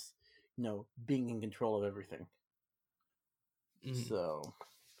loves, being in control of everything. Mm. So,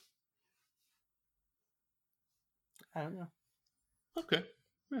 I don't know. Okay.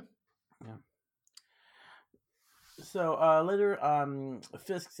 Yeah. So later,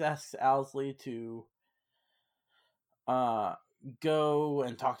 Fisk asks Owlsley to go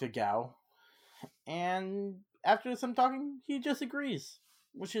and talk to Gao, and after some talking, he just agrees,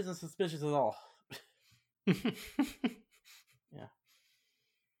 which isn't suspicious at all. Yeah.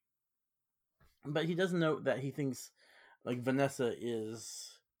 But he does note that he thinks Vanessa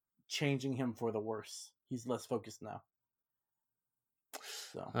is changing him for the worse. He's less focused now.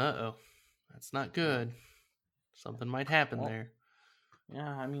 So. Uh-oh. That's not good. Something might happen there. Yeah,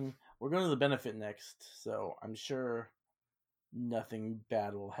 I mean, we're going to the benefit next, so I'm sure nothing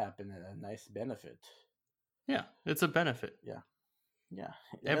bad will happen at a nice benefit. Yeah, it's a benefit. Yeah.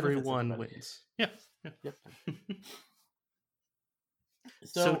 Everyone wins. Yeah. Yep.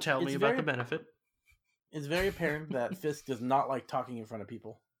 So tell me about the benefit. It's very apparent that Fisk does not like talking in front of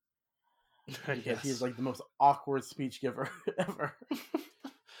people. Because he's the most awkward speech giver ever.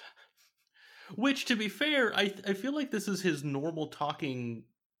 Which, to be fair, I feel like this is his normal talking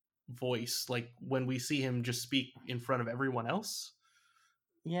voice, when we see him just speak in front of everyone else.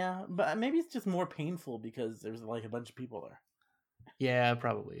 Yeah, but maybe it's just more painful because there's a bunch of people there. Yeah,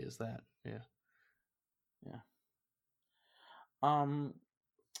 probably is that. Yeah.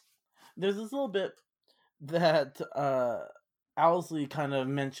 There's this little bit that Owlsley kind of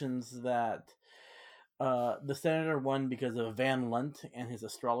mentions that the senator won because of Van Lunt and his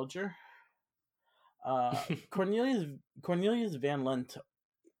astrologer. Cornelius Van Lunt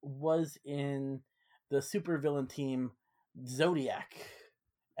was in the supervillain team Zodiac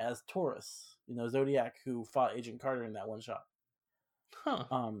as Taurus. Zodiac, who fought Agent Carter in that one shot.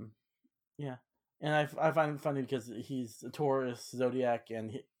 Huh. Yeah. And I find it funny because he's a Taurus, Zodiac,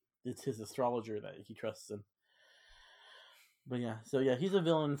 and it's his astrologer that he trusts in. But yeah, so yeah, he's a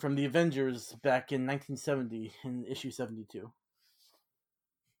villain from the Avengers back in 1970 in issue 72.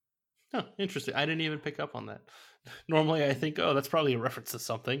 Oh, interesting. I didn't even pick up on that. Normally I think, that's probably a reference to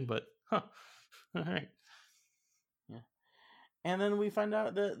something, but all right. Yeah. And then we find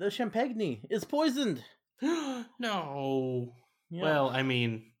out that the Champagne is poisoned. No. Yeah. Well, I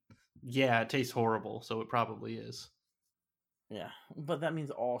mean, yeah, it tastes horrible, so it probably is. Yeah, but that means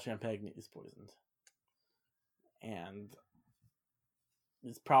all Champagne is poisoned. And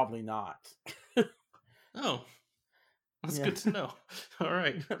it's probably not. Oh. That's good to know. All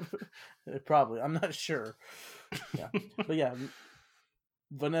right. Probably. I'm not sure. Yeah. But yeah,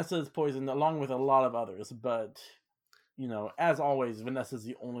 Vanessa is poisoned along with a lot of others, but, as always, Vanessa's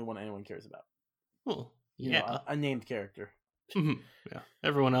the only one anyone cares about. Well, yeah. A named character. Mhm. Yeah,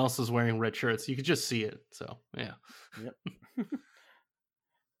 everyone else is wearing red shirts. You could just see it. So yeah. Yep.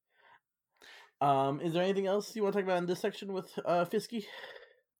 Is there anything else you want to talk about in this section with Fisky?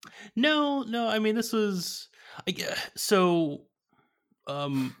 No, no. I mean, this was so.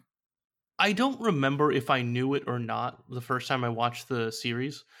 Um, I don't remember if I knew it or not the first time I watched the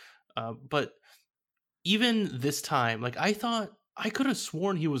series, but even this time, like I thought I could have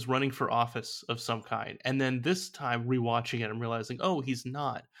sworn he was running for office of some kind, and then this time rewatching it, I'm realizing, oh, he's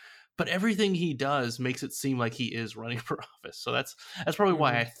not. But everything he does makes it seem like he is running for office. So that's probably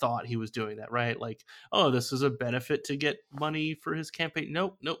why Mm-hmm. I thought he was doing that, right? Like, oh, this is a benefit to get money for his campaign.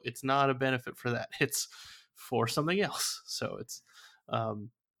 Nope, nope, it's not a benefit for that. It's for something else. So it's um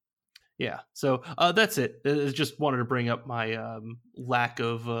yeah, so that's it. I just wanted to bring up my lack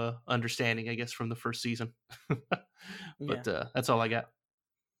of understanding, I guess, from the first season. Yeah. But that's all I got.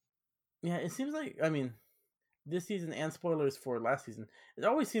 Yeah, it seems like, I mean, this season and spoilers for last season, it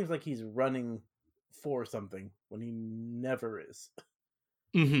always seems like he's running for something when he never is.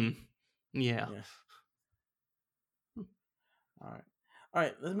 Hmm. Yeah. Yeah. All right. All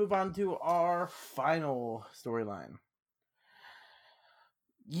right, let's move on to our final storyline.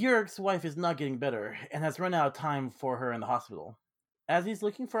 Yurik's wife is not getting better and has run out of time for her in the hospital. As he's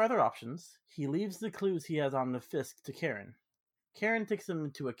looking for other options, he leaves the clues he has on the Fisk to Karen. Karen takes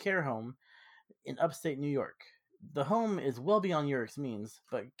him to a care home in upstate New York. The home is well beyond Yurik's means,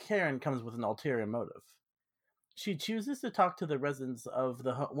 but Karen comes with an ulterior motive. She chooses to talk to the residents of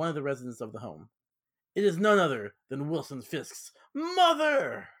one of the residents of the home. It is none other than Wilson Fisk's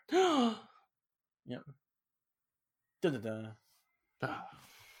mother. Yep. Dun, dun, dun. Ah,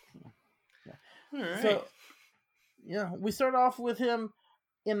 Yeah. all right. So, yeah, we start off with him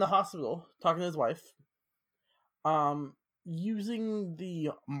in the hospital talking to his wife. Using the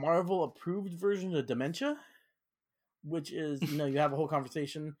Marvel approved version of Dementia, which is, you have a whole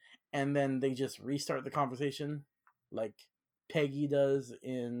conversation and then they just restart the conversation like Peggy does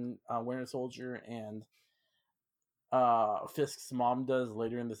in Winter Soldier and Fisk's mom does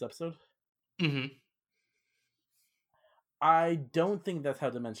later in this episode. Hmm. I don't think that's how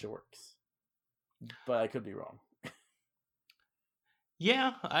Dementia works, but I could be wrong.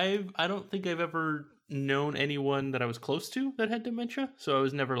 Yeah, I don't think I've ever known anyone that I was close to that had dementia, so I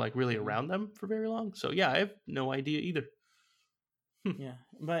was never like really Mhm. around them for very long. So yeah, I have no idea either. Yeah,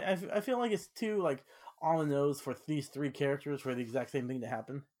 but I feel like it's too like on the nose for these three characters for the exact same thing to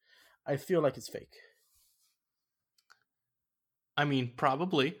happen. I feel like it's fake. I mean,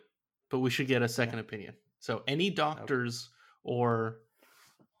 probably, but we should get a Yeah. second opinion. So, any Okay. doctors or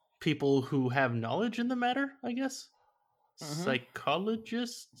people who have knowledge in the matter, I guess, Mm-hmm.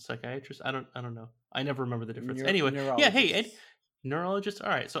 psychologists, psychiatrists. I don't know. I never remember the difference. Anyway, yeah. Hey, Neurologists. neurologists. All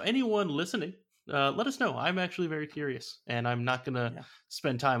right. So, anyone listening, let us know. I'm actually very curious, and I'm not gonna Yeah.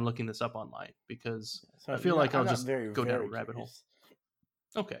 spend time looking this up online because So I feel like I'm I'll not just very go down a very rabbit hole. curious.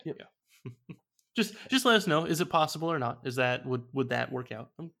 Okay. Yep. Yeah. Just let us know. Is it possible or not? Is that would that work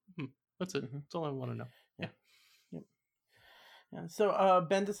out? That's it. Mm-hmm. That's all I want to know. Yeah. Yeah. Yep. Yeah. So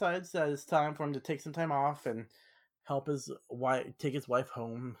Ben decides that it's time for him to take some time off and help his wife take his wife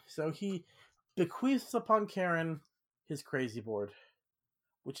home. So he bequeaths upon Karen his crazy board,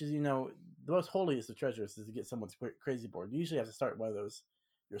 which is the most holiest of treasures is to get someone's crazy board. You usually have to start one of those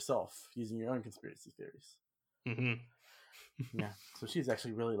yourself using your own conspiracy theories. Hmm. Yeah. So she's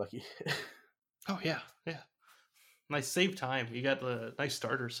actually really lucky. Oh yeah, yeah. Nice save time. You got the nice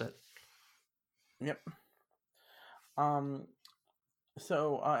starter set. Yep. Um.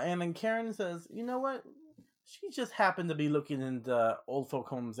 So and then Karen says, "You know what? She just happened to be looking into old folk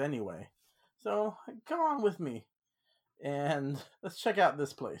homes anyway. So come on with me, and let's check out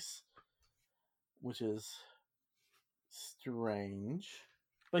this place," which is strange.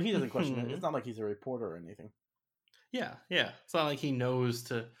 But he doesn't question it. It's not like he's a reporter or anything. Yeah, yeah. It's not like he knows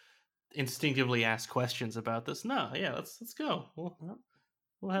to instinctively ask questions about this. No, yeah. Let's go.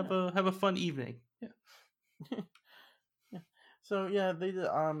 We'll have a fun evening. Yeah. Yeah. So yeah, they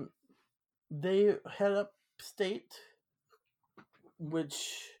head upstate,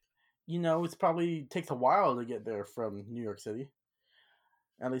 which it's probably takes a while to get there from New York City.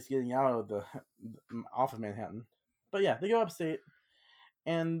 At least getting out of the off of Manhattan. But yeah, they go upstate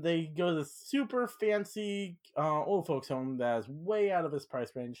and they go to this super fancy old folks home that is way out of his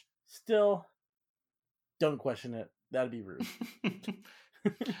price range. Still, don't question it. That'd be rude.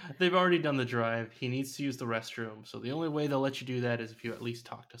 They've already done the drive. He needs to use the restroom. So the only way they'll let you do that is if you at least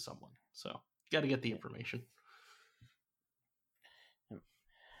talk to someone. So you got to get the information.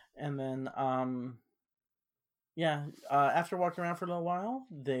 And then, after walking around for a little while,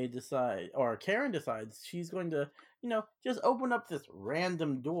 they decide, or Karen decides, she's going to just open up this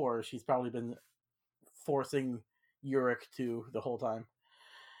random door she's probably been forcing Yurik to the whole time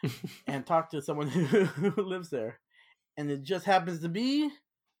and talk to someone who lives there. And it just happens to be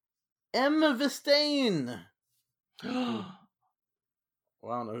M. Vistain. Well,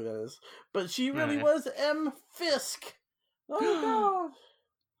 I don't know who that is, but she really was M. Fisk. Oh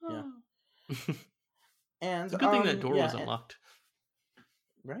god! Yeah. And it's a good thing that door was unlocked,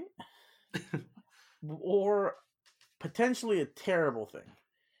 right? Or potentially a terrible thing.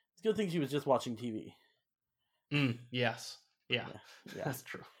 It's a good thing she was just watching TV. Yes. Yeah. That's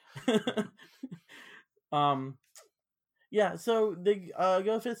true. Yeah, so they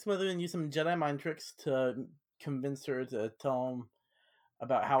go to Smother and use some Jedi mind tricks to convince her to tell him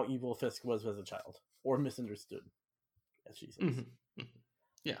about how evil Fisk was as a child, or misunderstood, as she says. Mm-hmm.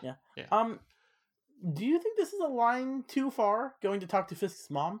 Yeah. Do you think this is a line too far, going to talk to Fisk's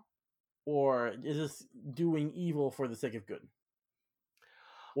mom? Or is this doing evil for the sake of good?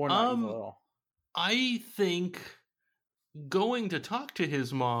 Or not evil at all? I think going to talk to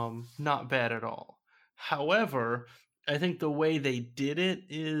his mom, not bad at all. However, I think the way they did it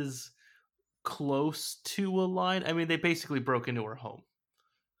is close to a line. I mean, they basically broke into her home.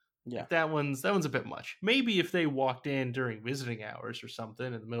 Yeah. That one's a bit much. Maybe if they walked in during visiting hours or something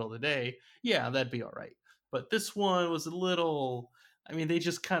in the middle of the day, yeah, that'd be all right. But this one was a little... I mean, they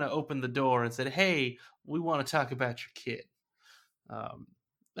just kind of opened the door and said, hey, we want to talk about your kid.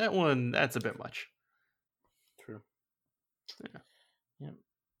 That's a bit much. True. Yeah.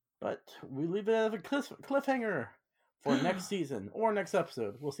 But we leave it as a cliffhanger for next season or next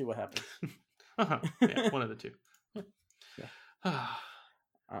episode. We'll see what happens. Yeah, one of the two. Yeah.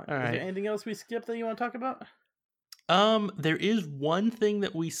 All right. Is there anything else we skipped that you want to talk about? There is one thing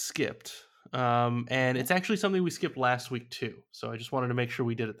that we skipped. And it's actually something we skipped last week too. So I just wanted to make sure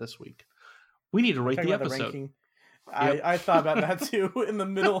we did it this week. We need to rate the episode. Yep. I thought about that too in the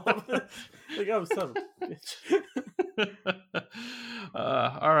middle of this. Like, oh, son of a bitch.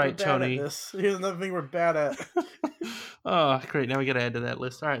 All right, Tony. Here's another thing we're bad at. Oh, great. Now we got to add to that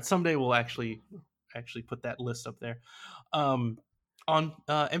list. All right. Someday we'll actually put that list up there. On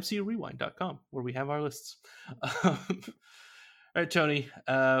MCURewind.com, where we have our lists. All right, Tony,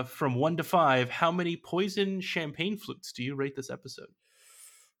 from 1 to 5, how many poison champagne flutes do you rate this episode?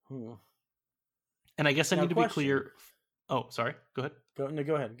 And I guess I need to be clear. Oh, sorry. Go ahead. Go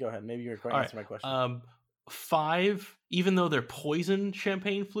ahead. Maybe you're going to answer my question. 5, even though they're poison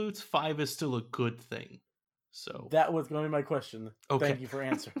champagne flutes, 5 is still a good thing. So that was going to be my question. Okay. Thank you for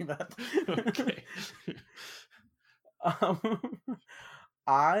answering that. Okay.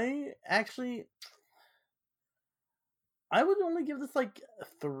 I would only give this like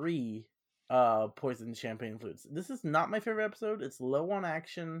 3 poison champagne flutes. This is not my favorite episode. It's low on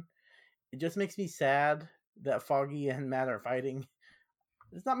action. It just makes me sad that Foggy and Matt are fighting.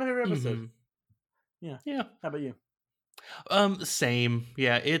 It's not my favorite episode. Mm-hmm. Yeah. How about you? Same.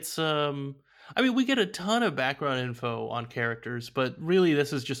 Yeah, it's I mean, we get a ton of background info on characters, but really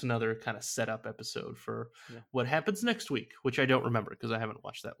this is just another kind of setup episode for what happens next week, which I don't remember because I haven't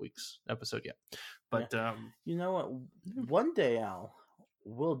watched that week's episode yet. But you know what? One day, Al,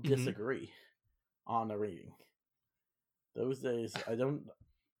 we'll disagree on a rating. Those days, I don't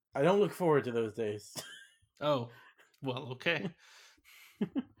look forward to those days. Oh, well, okay.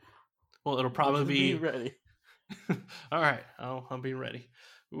 Well, it'll probably be ready. All right, I'll be ready.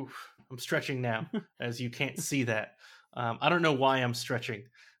 Oof, I'm stretching now, as you can't see that. I don't know why I'm stretching,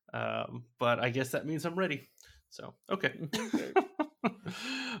 but I guess that means I'm ready. So, okay.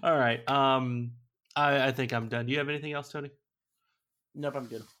 All right. I think I'm done. Do you have anything else, Tony? Nope, I'm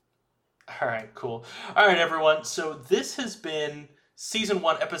good. All right, cool. All right, everyone. So this has been Season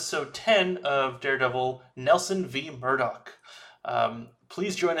 1, Episode 10 of Daredevil, Nelson v. Murdoch.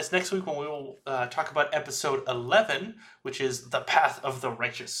 Please join us next week when we will talk about Episode 11, which is The Path of the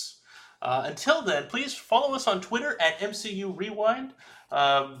Righteous. Until then, please follow us on Twitter at MCU Rewind.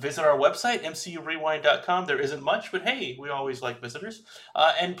 Visit our website, mcurewind.com. There isn't much, but hey, we always like visitors.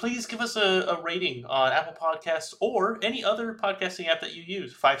 And please give us a rating on Apple Podcasts or any other podcasting app that you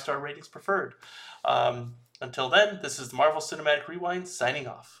use. 5-star ratings preferred. Until then, this is Marvel Cinematic Rewind signing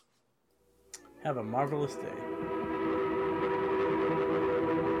off. Have a marvelous day.